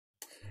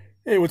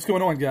Hey, what's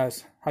going on,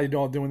 guys? How you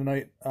all doing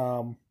tonight?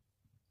 Or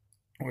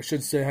I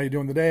should say, how you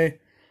doing today?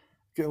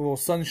 Getting a little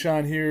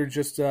sunshine here,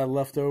 just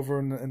left over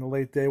in the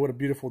late day. What a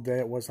beautiful day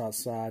it was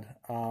outside.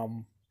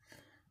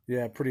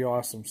 Yeah, pretty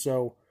awesome.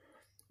 So,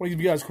 I want to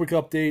give you guys a quick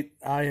update.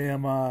 I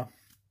am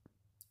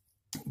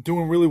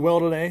doing really well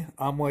today.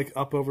 I'm like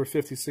up over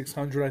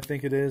 5,600, I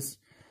think it is.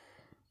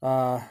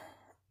 Uh,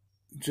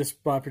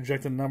 just by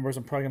projecting numbers,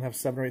 I'm probably gonna have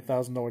 $7,000 or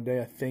 $8,000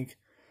 day, I think.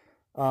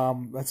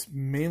 That's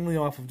mainly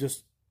off of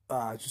just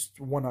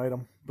one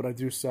item, but I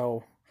do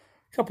sell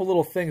a couple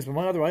little things. But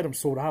my other items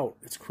sold out.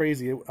 It's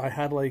crazy. I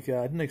had like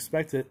I didn't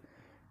expect it,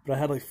 but I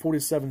had like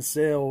 47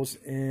 sales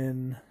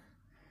in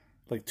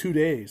like 2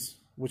 days,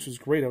 which was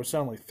great. I was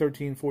selling like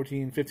 13,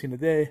 14, 15 a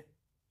day,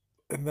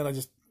 and then I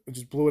just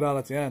blew it out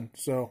at the end.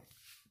 So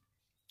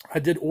I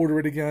did order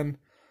it again.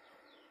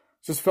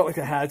 Just felt like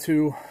I had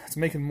to. It's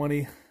making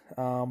money.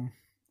 Um,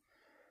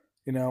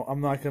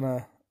 I'm not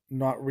gonna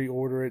not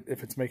reorder it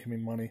if it's making me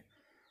money.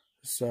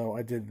 So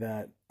I did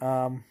that.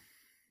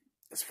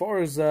 As far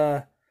as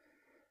I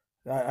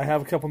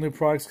have a couple new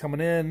products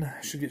coming in.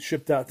 Should get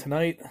shipped out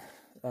tonight.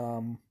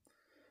 Um,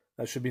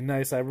 that should be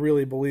nice. I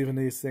really believe in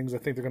these things. I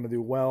think they're going to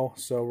do well.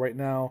 So right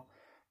now,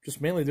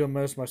 just mainly doing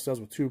most of my sales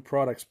with two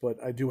products,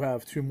 but I do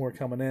have two more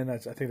coming in. I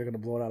think they're going to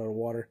blow it out of the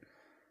water.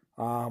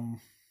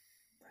 Um,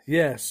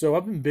 yeah, so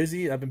I've been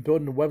busy. I've been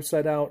building the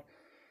website out.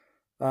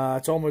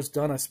 It's almost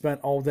done. I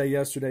spent all day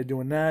yesterday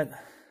doing that.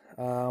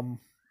 Um,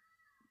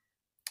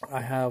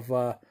 I have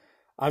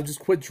I've just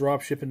quit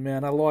drop shipping,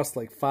 man. I lost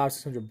like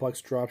 500-600 bucks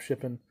drop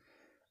shipping.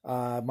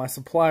 My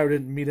supplier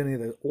didn't meet any of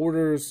the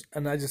orders,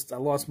 and I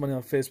lost money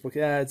on Facebook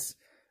ads.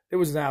 It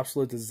was an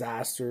absolute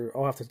disaster.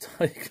 I'll have to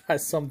tell you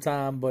guys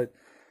sometime, but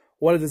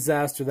what a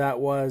disaster that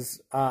was.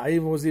 I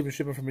was even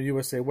shipping from a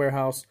USA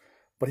warehouse,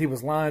 but he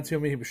was lying to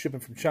me. He was shipping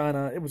from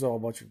China. It was all a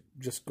bunch of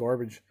just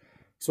garbage.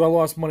 So I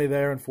lost money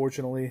there,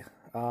 unfortunately.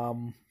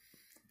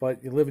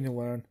 But you live and you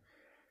learn.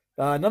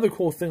 Another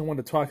cool thing I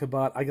wanted to talk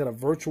about, I got a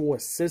virtual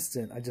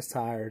assistant I just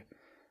hired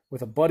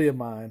with a buddy of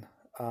mine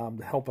to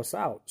help us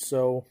out.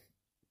 So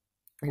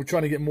we're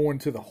trying to get more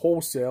into the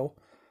wholesale.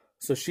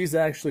 So she's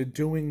actually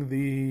doing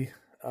the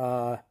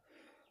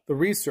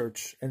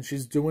research, and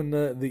she's doing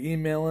the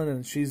emailing,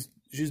 and she's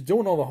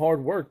doing all the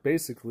hard work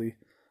basically.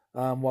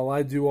 While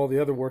I do all the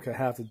other work I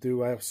have to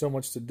do. I have so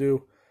much to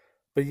do.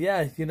 But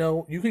yeah,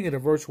 you can get a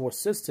virtual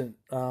assistant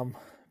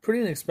pretty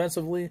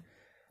inexpensively.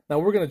 Now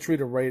we're gonna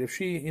treat her right. If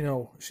she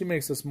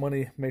makes us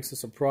money, makes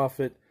us a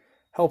profit,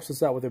 helps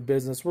us out with her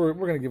business, we're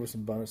gonna give her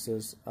some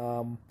bonuses.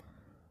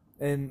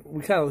 And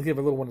we kind of give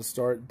her a little one to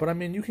start. But I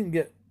mean, you can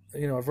get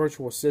a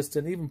virtual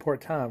assistant even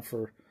part time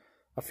for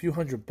a few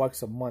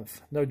 $100 a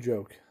month. No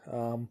joke.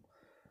 I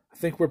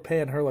think we're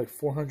paying her like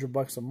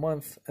 $400 a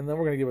month, and then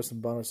we're gonna give her some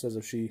bonuses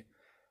if she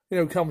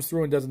comes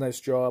through and does a nice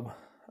job.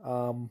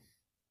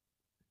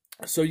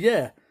 So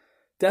yeah,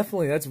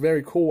 definitely that's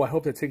very cool. I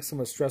hope that takes some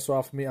of the stress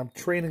off of me. I'm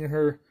training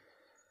her.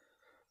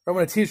 I'm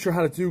going to teach her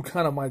how to do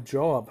kind of my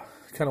job,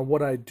 kind of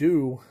what I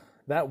do.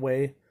 That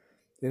way,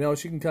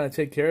 she can kind of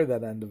take care of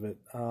that end of it.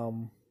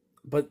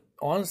 But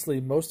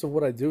honestly, most of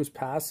what I do is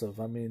passive.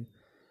 I mean,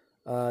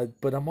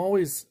 but I'm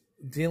always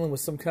dealing with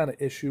some kind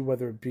of issue,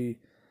 whether it be,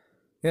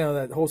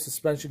 that whole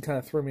suspension kind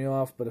of threw me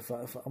off. But if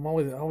I'm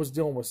always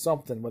dealing with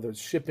something, whether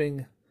it's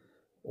shipping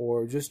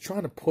or just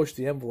trying to push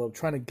the envelope,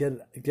 trying to get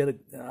it.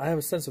 I have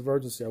a sense of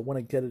urgency. I want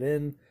to get it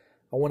in.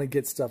 I want to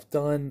get stuff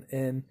done,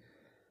 and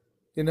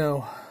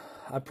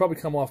I probably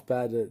come off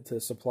bad to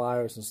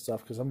suppliers and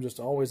stuff because I'm just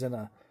always in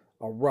a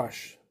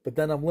rush. But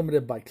then I'm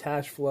limited by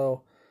cash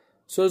flow.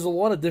 So there's a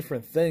lot of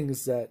different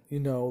things that,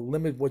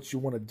 limit what you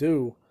want to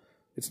do.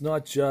 It's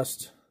not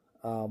just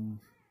that,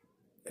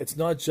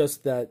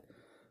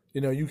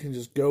 you can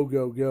just go,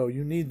 go, go.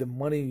 You need the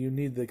money, you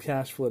need the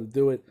cash flow to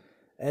do it.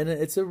 And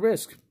it's a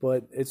risk,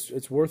 but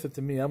it's worth it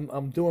to me.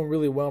 I'm doing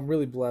really well. I'm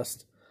really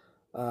blessed.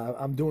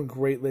 I'm doing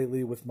great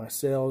lately with my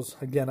sales.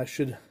 Again, I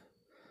should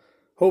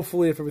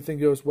hopefully, if everything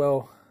goes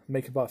well,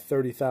 make about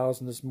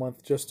 30,000 this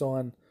month just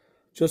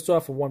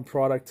off of one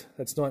product.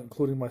 That's not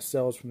including my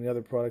sales from the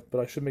other product, but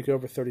I should make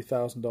over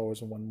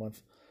 $30,000 in 1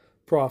 month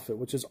profit,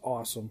 which is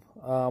awesome.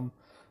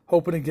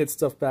 Hoping to get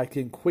stuff back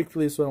in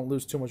quickly so I don't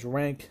lose too much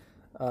rank.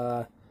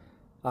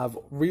 I've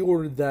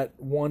reordered that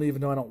one,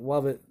 even though I don't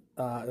love it.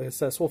 Like I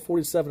said, I sold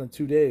 47 in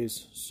 2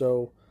 days,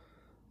 so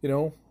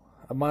I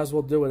might as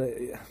well do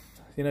it.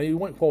 You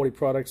want quality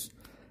products.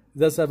 It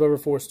does have over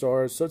 4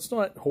 stars, so it's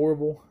not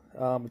horrible.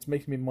 It's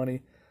making me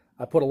money.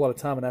 I put a lot of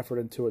time and effort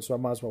into it, so I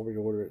might as well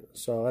reorder it.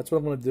 So that's what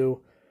I'm going to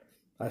do.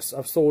 I've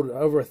sold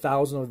over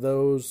 1,000 of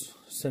those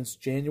since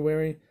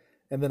January,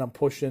 and then I'm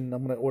going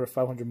to order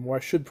 500 more. I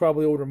should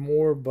probably order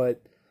more,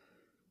 but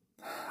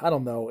I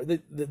don't know.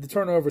 The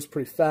turnover is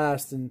pretty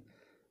fast, and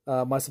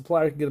my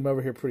supplier can get them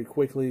over here pretty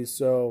quickly.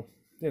 So,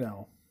 if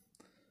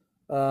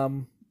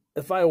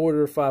I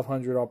order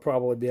 500, I'll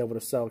probably be able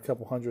to sell a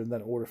couple hundred and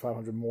then order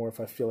 500 more if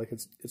I feel like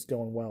it's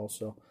going well.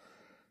 So,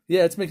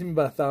 yeah, it's making me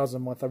about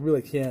 1,000 a month. I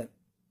really can't.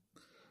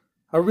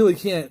 I really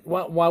can't.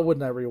 Why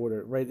wouldn't I reorder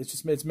it, right?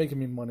 It's making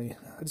me money.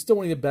 I just don't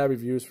want to get bad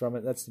reviews from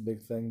it. That's the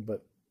big thing.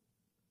 But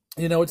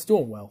it's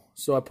doing well.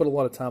 So I put a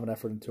lot of time and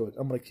effort into it.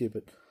 I'm gonna keep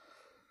it.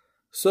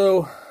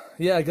 So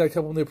yeah, I got a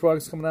couple new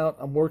products coming out.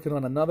 I'm working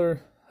on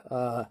another.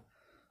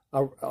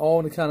 All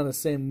in kind of the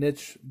same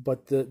niche,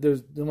 but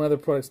there's my other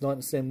products not in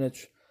the same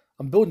niche.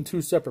 I'm building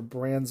two separate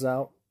brands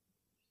out.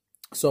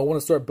 So I want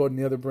to start building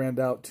the other brand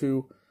out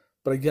too.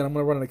 But again, I'm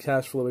going to run into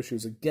cash flow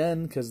issues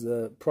again because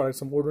the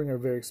products I'm ordering are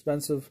very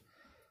expensive.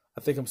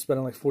 I think I'm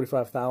spending like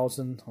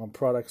 $45,000 on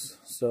products.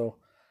 So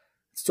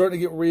it's starting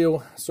to get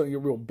real, starting to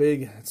get real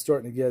big. It's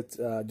starting to get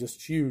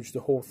just huge, the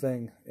whole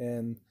thing.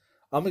 And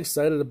I'm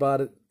excited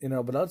about it,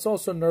 but it's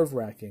also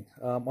nerve-wracking.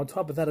 On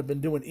top of that, I've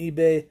been doing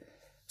eBay.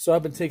 So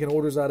I've been taking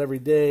orders out every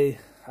day.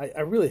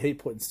 I really hate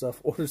putting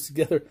orders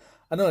together.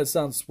 I know it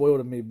sounds spoiled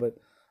to me, but,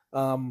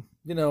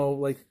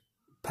 like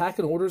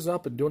packing orders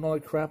up and doing all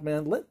that crap,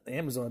 man, let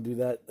Amazon do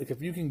that. Like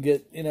if you can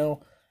get,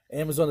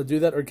 Amazon to do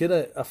that, or get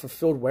a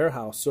fulfilled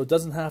warehouse. So it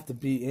doesn't have to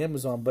be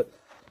Amazon, but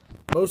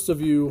most of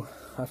you,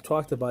 I've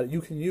talked about it, you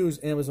can use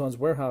Amazon's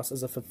warehouse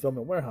as a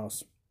fulfillment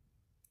warehouse.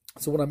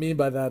 So what I mean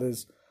by that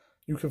is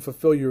you can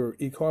fulfill your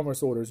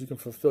e-commerce orders, you can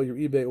fulfill your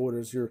eBay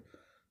orders,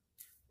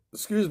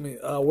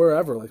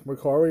 wherever, like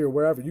Mercari or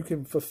wherever. You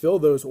can fulfill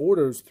those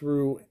orders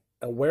through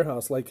a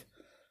warehouse, like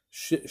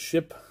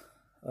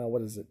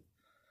what is it?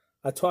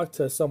 I talked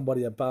to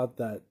somebody about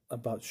that,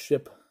 about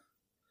Shipper,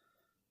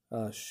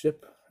 I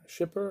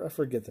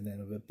forget the name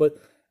of it. But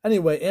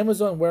anyway,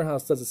 Amazon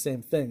Warehouse does the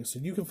same thing. So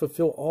you can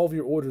fulfill all of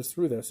your orders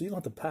through there. So you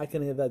don't have to pack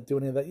any of that, do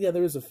any of that. Yeah,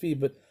 there is a fee,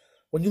 but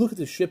when you look at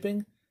the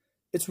shipping,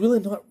 it's really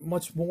not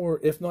much more,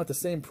 if not the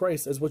same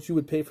price as what you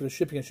would pay for the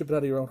shipping and ship it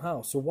out of your own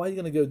house. So why are you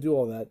going to go do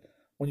all that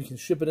when you can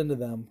ship it into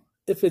them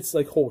if it's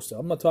like wholesale?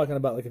 I'm not talking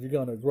about like if you're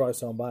going to a garage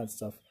sale and buying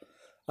stuff.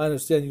 I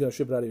understand you're going to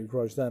ship it out of your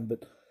garage then,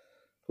 but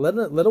let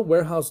a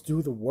warehouse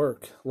do the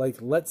work. Like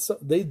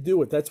they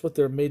do it. That's what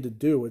they're made to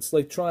do. It's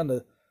like trying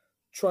to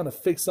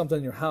fix something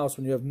in your house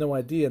when you have no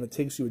idea and it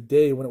takes you a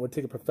day when it would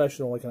take a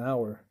professional like an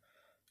hour.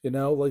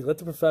 Like let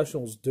the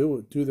professionals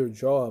do their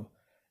job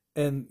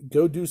and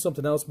go do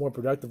something else more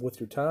productive with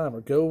your time,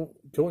 or go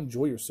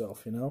enjoy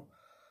yourself,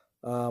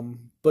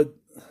 But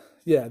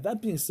yeah,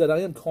 that being said, I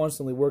am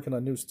constantly working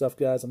on new stuff,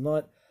 guys. I'm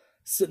not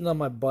sitting on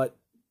my butt.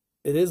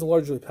 It is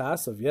largely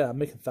passive. Yeah, I'm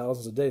making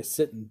thousands a day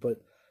sitting,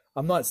 but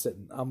I'm not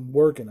sitting. I'm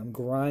working. I'm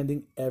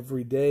grinding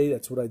every day.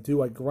 That's what I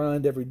do. I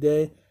grind every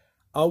day.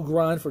 I'll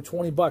grind for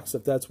 $20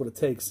 if that's what it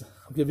takes.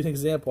 I'll give you an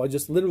example. I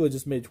literally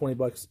just made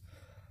 $20.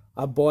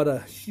 I bought a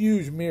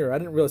huge mirror. I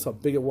didn't realize how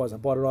big it was. I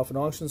bought it off an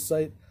auction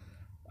site.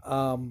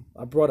 I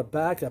brought it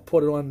back. I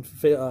put it on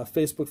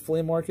Facebook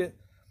flea market.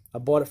 I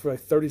bought it for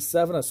like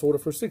 $37. I sold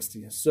it for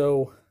 $60.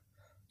 So,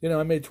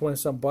 I made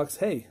 20-some bucks.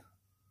 Hey,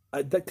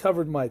 that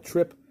covered my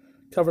trip,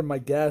 covered my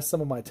gas, some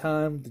of my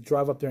time to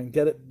drive up there and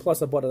get it.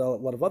 Plus, I bought a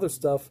lot of other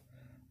stuff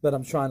that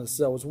I'm trying to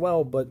sell as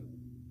well. But,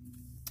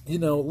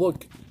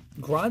 look,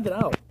 grind it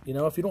out.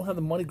 If you don't have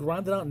the money,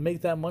 grind it out and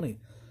make that money.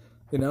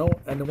 And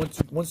then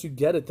once you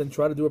get it, then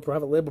try to do a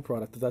private label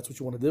product if that's what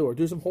you want to do, or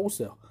do some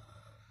wholesale.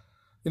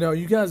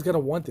 You guys got to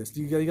want this.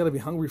 You got to be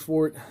hungry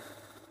for it.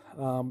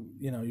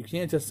 You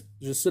can't just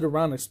sit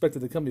around and expect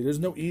it to come to you. There's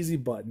no easy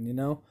button,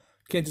 You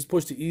can't just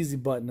push the easy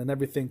button and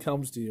everything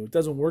comes to you. It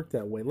doesn't work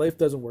that way. Life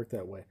doesn't work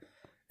that way.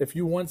 If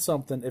you want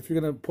something, if you're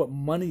going to put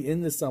money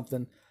into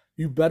something,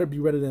 you better be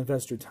ready to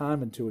invest your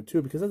time into it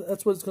too, because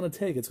that's what it's going to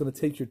take. It's going to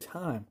take your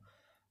time.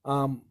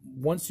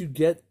 Once you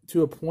get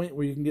to a point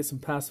where you can get some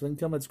passive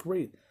income, that's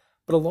great.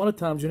 But a lot of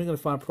times you're not going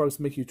to find products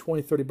that make you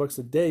 $20-30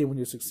 a day when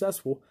you're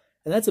successful.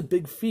 And that's a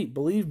big feat.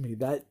 Believe me,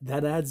 that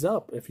adds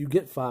up if you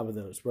get 5 of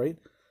those, right?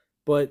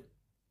 But,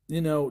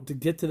 to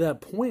get to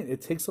that point,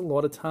 it takes a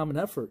lot of time and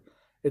effort.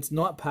 It's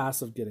not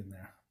passive getting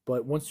there.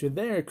 But once you're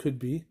there, it could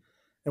be.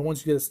 And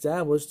once you get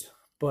established,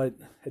 but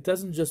it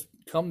doesn't just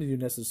come to you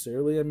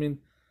necessarily. I mean,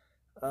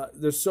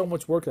 there's so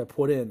much work I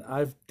put in.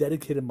 I've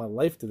dedicated my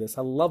life to this.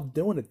 I love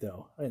doing it,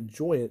 though. I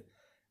enjoy it.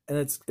 And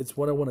it's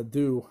what I want to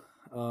do.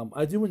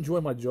 I do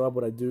enjoy my job,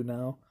 what I do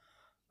now.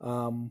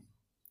 And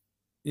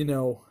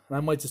I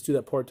might just do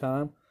that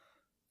part-time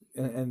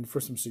and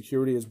for some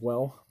security as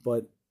well.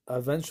 But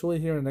eventually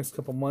here in the next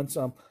couple months,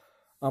 I'm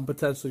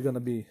potentially going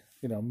to be,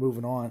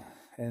 moving on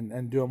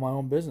and doing my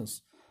own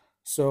business.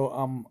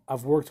 So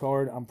I've worked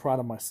hard. I'm proud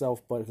of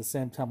myself, but at the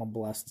same time, I'm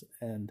blessed.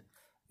 And,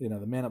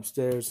 the man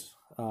upstairs,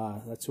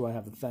 that's who I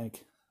have to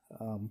thank.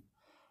 I'm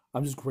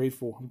just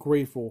grateful. I'm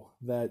grateful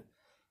that,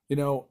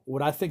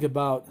 what I think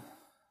about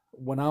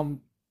when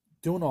I'm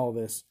doing all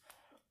this,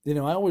 I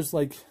always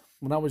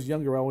when I was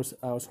younger, I always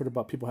heard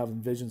about people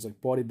having visions like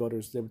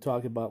bodybuilders. They would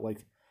talk about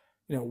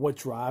what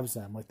drives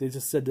them. Like they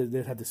just said that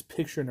they had this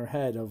picture in their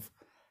head of,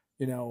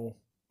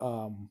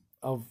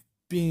 of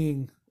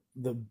being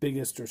the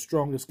biggest or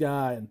strongest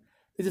guy, and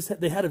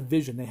they had a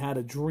vision, they had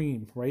a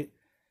dream, right?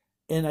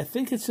 And I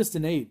think it's just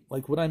innate.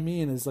 Like what I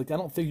mean is I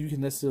don't think you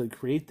can necessarily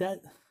create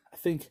that. I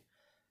think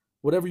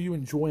whatever you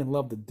enjoy and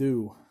love to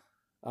do,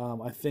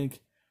 I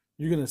think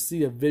you're gonna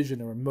see a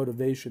vision or a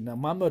motivation. Now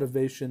my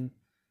motivation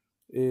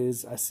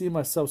is I see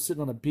myself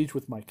sitting on a beach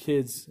with my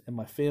kids and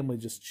my family,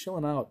 just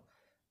chilling out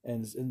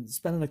and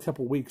spending a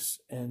couple weeks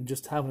and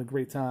just having a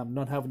great time,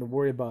 not having to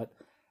worry about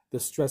the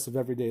stress of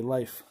everyday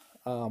life.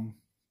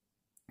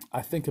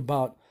 I think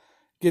about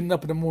getting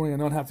up in the morning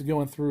and not have to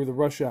go in through the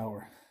rush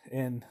hour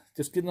and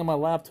just getting on my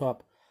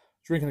laptop,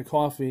 drinking a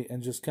coffee,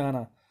 and just kind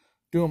of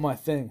doing my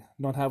thing,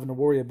 not having to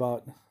worry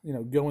about,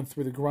 going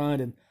through the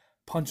grind and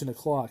punching the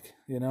clock.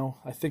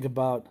 I think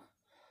about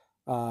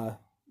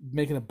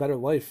making a better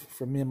life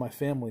for me and my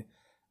family.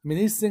 I mean,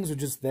 these things are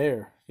just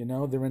there,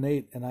 they're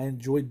innate, and I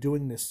enjoy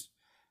doing this.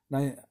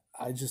 And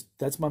I just,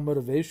 that's my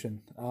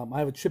motivation. I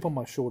have a chip on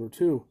my shoulder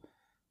too,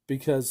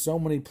 because so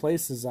many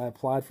places I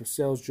applied for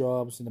sales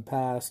jobs in the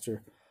past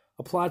or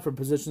applied for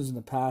positions in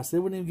the past, they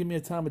wouldn't even give me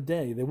a time of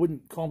day. They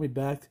wouldn't call me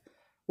back,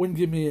 wouldn't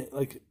give me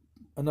like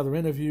another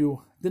interview,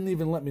 didn't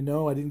even let me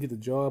know I didn't get the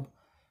job.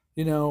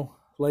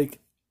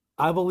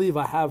 I believe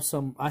I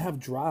have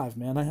drive,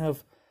 man. I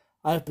have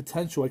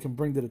potential I can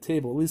bring to the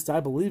table. At least I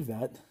believe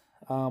that.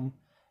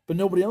 But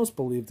nobody else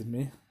believed in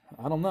me.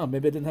 I don't know.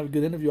 Maybe I didn't have a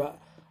good interview.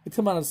 I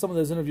come out of some of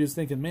those interviews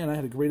thinking, man, I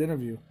had a great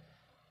interview.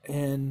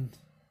 And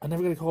I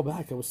never got a call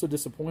back. I was so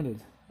disappointed.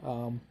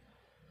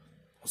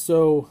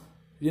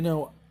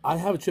 I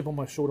have a chip on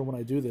my shoulder when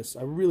I do this.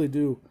 I really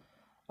do.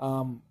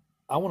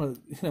 I want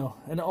to,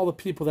 and all the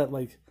people that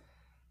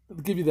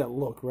give you that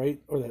look,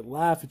 right? Or that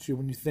laugh at you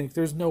when you think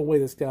there's no way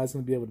this guy's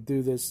going to be able to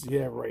do this.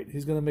 Yeah, right.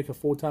 He's going to make a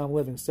full-time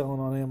living selling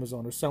on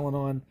Amazon or selling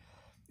on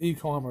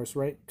e-commerce,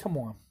 right? Come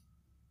on.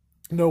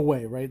 No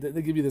way, right?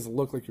 They give you this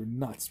look like you're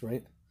nuts,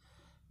 right?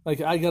 Like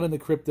I got into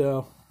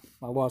crypto.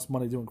 I lost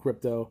money doing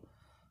crypto,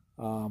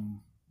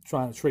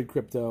 trying to trade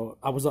crypto.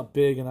 I was up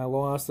big and I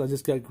lost. I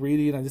just got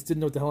greedy and I just didn't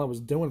know what the hell I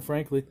was doing,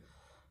 frankly.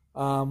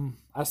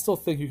 I still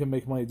think you can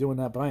make money doing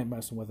that, but I ain't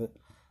messing with it.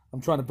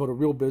 I'm trying to build a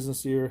real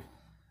business here.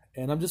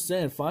 And I'm just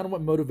saying, find out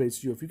what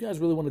motivates you. If you guys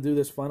really want to do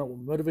this, find out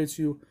what motivates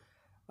you.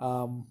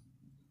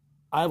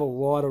 I have a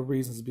lot of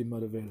reasons to be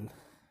motivated.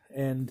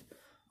 And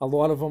a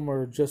lot of them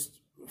are just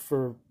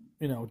for,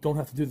 don't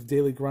have to do the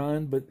daily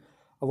grind. But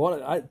a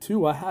lot of,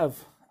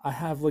 I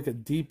have like a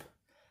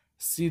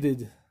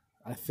deep-seated,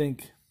 I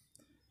think,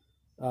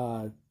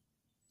 I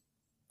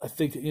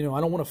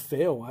don't want to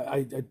fail.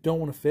 I don't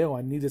want to fail.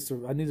 I need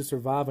to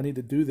survive. I need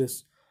to do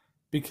this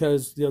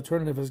because the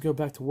alternative is go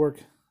back to work.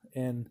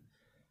 And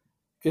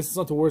I guess it's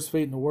not the worst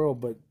fate in the world,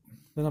 but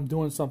then I'm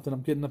doing something.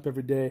 I'm getting up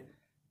every day,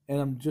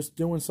 and I'm just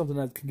doing something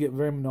that can get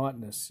very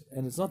monotonous.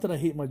 And it's not that I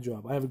hate my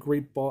job. I have a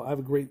great I have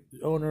a great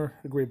owner,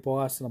 a great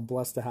boss, and I'm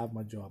blessed to have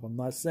my job. I'm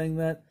not saying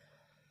that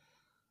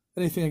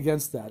anything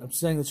against that. I'm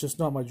saying it's just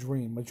not my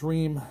dream. My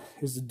dream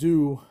is to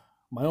do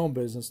my own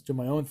business, do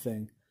my own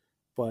thing,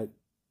 but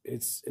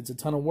it's a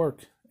ton of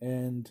work.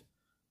 And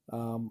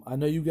I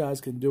know you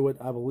guys can do it.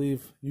 I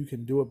believe you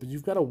can do it, but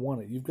you've got to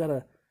want it. You've got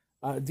to.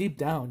 Deep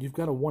down, you've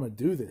got to want to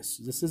do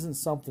this. This isn't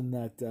something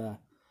that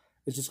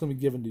is just going to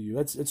be given to you.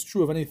 It's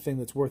true of anything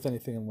that's worth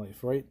anything in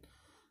life, right?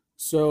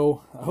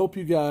 So I hope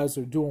you guys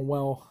are doing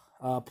well.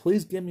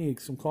 Please give me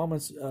some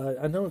comments.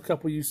 I know a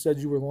couple of you said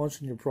you were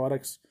launching your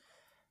products.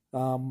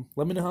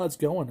 Let me know how it's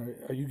going.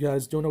 Are you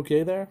guys doing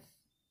okay there?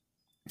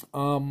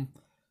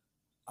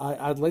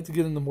 I'd like to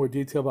get into more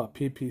detail about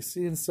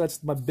PPC and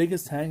such. My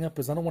biggest hang-up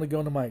is I don't want to go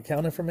into my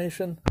account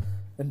information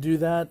and do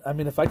that. I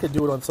mean, if I could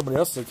do it on somebody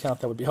else's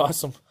account, that would be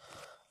awesome.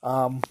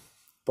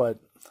 But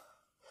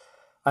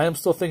I am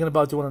still thinking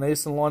about doing an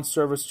ASIN launch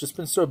service. Just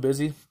been so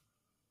busy.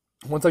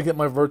 Once I get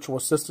my virtual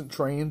assistant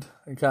trained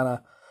and kind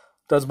of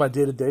does my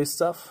day-to-day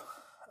stuff,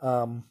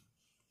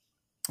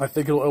 I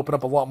think it'll open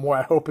up a lot more.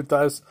 I hope it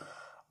does.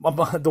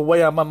 The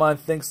way my mind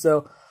thinks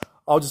so,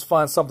 I'll just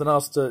find something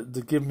else to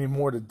give me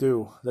more to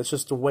do. That's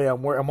just the way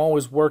I'm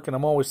always working.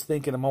 I'm always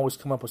thinking. I'm always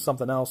coming up with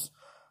something else.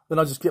 Then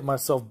I'll just get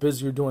myself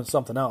busier doing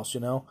something else,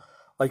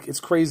 Like, it's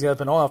crazy. I've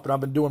been off, but I've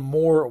been doing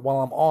more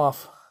while I'm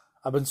off.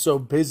 I've been so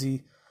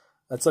busy.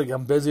 It's like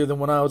I'm busier than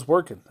when I was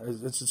working.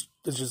 It's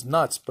just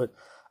nuts. But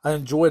I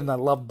enjoy it and I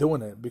love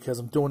doing it because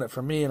I'm doing it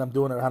for me and I'm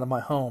doing it out of my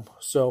home.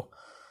 So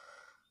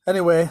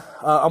anyway,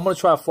 I'm going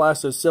to try to flash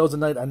those sales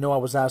tonight. I know I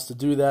was asked to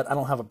do that. I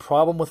don't have a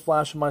problem with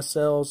flashing my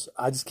sales.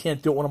 I just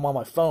can't do it when I'm on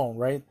my phone,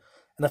 right?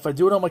 And if I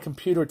do it on my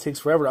computer, it takes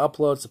forever to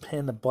upload. It's a pain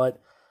in the butt.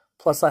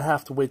 Plus, I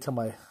have to wait till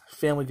my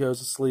family goes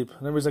to sleep.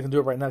 And the reason I can do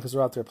it right now because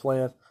they're out there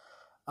playing.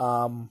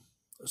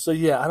 So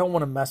yeah, I don't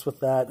want to mess with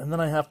that. And then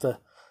I have to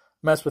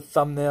mess with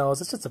thumbnails.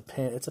 It's just a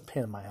pain. It's a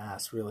pain in my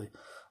ass, really.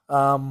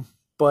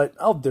 But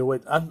I'll do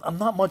it. I'm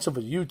not much of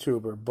a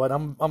YouTuber, but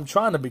I'm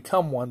trying to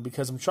become one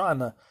because I'm trying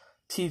to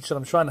teach and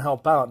I'm trying to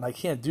help out, and I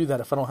can't do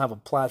that if I don't have a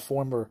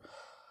platform or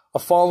a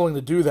following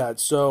to do that.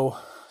 So,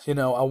 I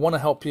want to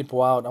help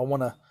people out. I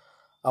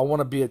want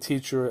to be a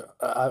teacher.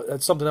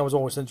 It's something I was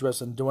always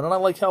interested in doing, and I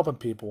like helping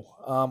people.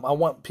 I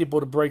want people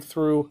to break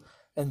through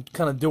and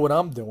kind of do what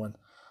I'm doing.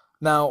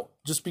 Now,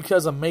 just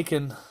because I'm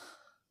making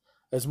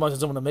as much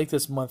as I'm going to make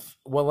this month,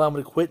 well, I'm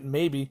going to quit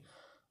maybe,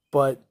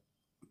 but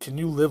can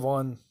you live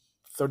on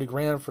 30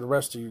 grand for the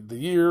rest of the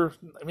year?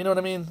 You know what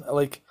I mean?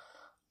 Like,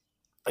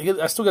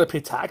 I still got to pay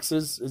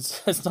taxes.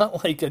 It's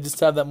not like I just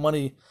have that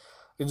money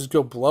I can just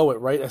go blow it,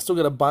 right? I still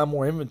got to buy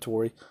more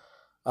inventory.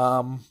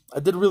 I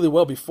did really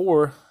well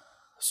before,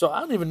 so I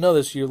don't even know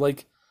this year.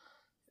 Like,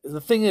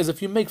 the thing is,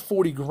 if you make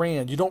 40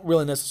 grand, you don't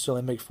really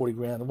necessarily make 40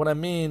 grand. What I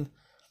mean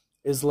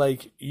is,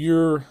 like,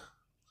 your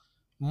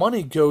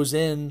money goes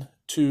in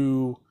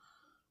to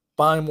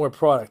buying more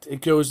product.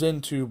 It goes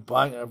into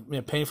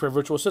buying, paying for a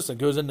virtual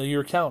assistant. It goes into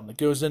your accountant. It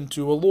goes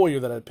into a lawyer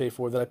that I pay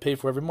for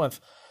every month.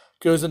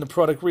 It goes into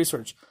product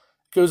research.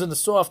 It goes into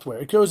software.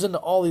 It goes into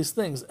all these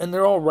things, and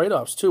they're all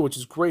write-offs too, which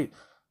is great.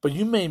 But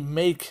you may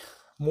make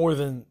more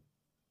than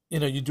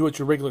you do at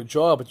your regular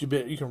job, but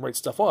you can write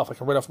stuff off. I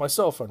can write off my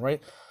cell phone,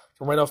 right? I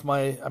can write off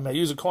I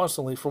use it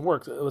constantly for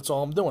work. That's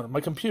all I'm doing.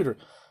 My computer,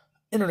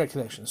 internet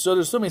connection. So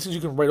there's so many things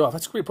you can write off.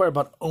 That's the great part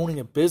about owning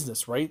a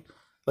business, right?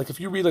 Like if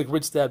you read like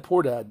Rich Dad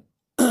Poor Dad,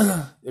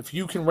 if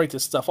you can write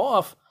this stuff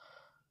off,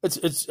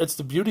 it's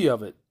the beauty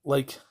of it.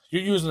 Like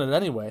you're using it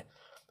anyway,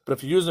 but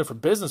if you're using it for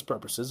business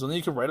purposes, then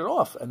you can write it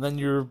off, and then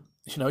your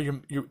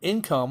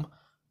income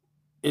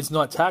is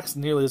not taxed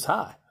nearly as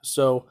high.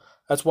 So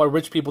that's why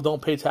rich people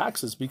don't pay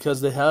taxes,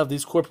 because they have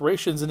these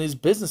corporations and these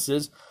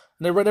businesses,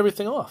 and they write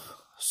everything off.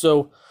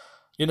 So,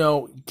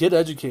 get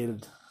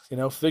educated.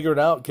 Figure it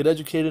out. Get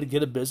educated.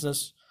 Get a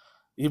business,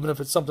 even if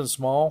it's something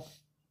small.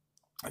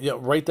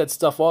 Write that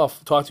stuff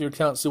off. Talk to your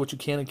accountant, see what you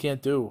can and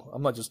can't do.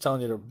 I'm not just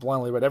telling you to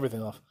blindly write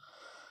everything off.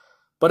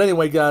 But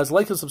anyway, guys,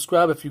 like and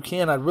subscribe if you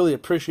can. I'd really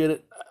appreciate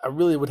it. I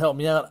really would help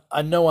me out.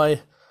 I know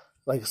I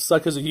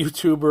suck as a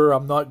YouTuber.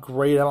 I'm not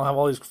great. I don't have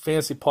all these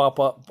fancy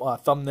pop-up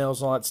thumbnails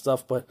and all that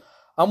stuff, but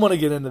I'm going to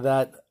get into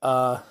that.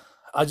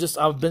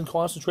 I've been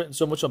concentrating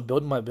so much on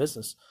building my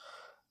business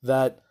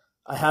that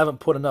I haven't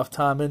put enough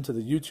time into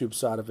the YouTube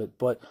side of it.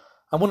 But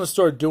I'm going to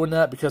start doing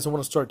that because I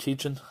want to start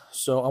teaching.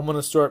 So I'm going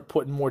to start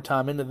putting more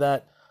time into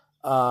that.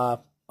 I'm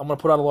going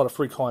to put out a lot of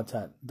free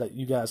content that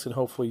you guys can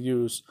hopefully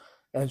use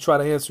and try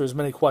to answer as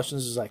many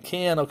questions as I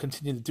can. I'll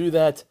continue to do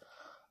that.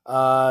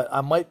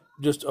 I might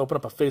just open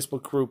up a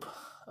Facebook group,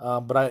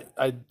 but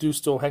I do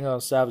still hang out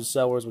on Savage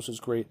Sellers, which is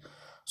great.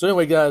 So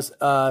anyway, guys,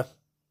 I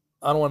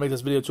don't want to make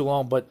this video too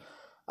long, but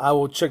I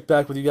will check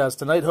back with you guys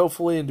tonight,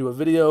 hopefully, and do a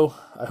video.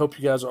 I hope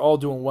you guys are all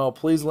doing well.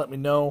 Please let me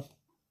know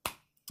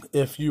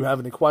if you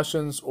have any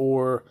questions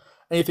or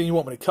anything you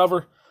want me to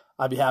cover.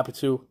 I'd be happy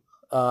to,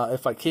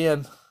 if I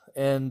can.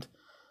 And,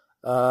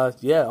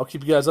 I'll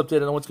keep you guys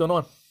updated on what's going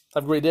on.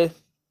 Have a great day.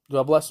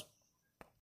 God bless.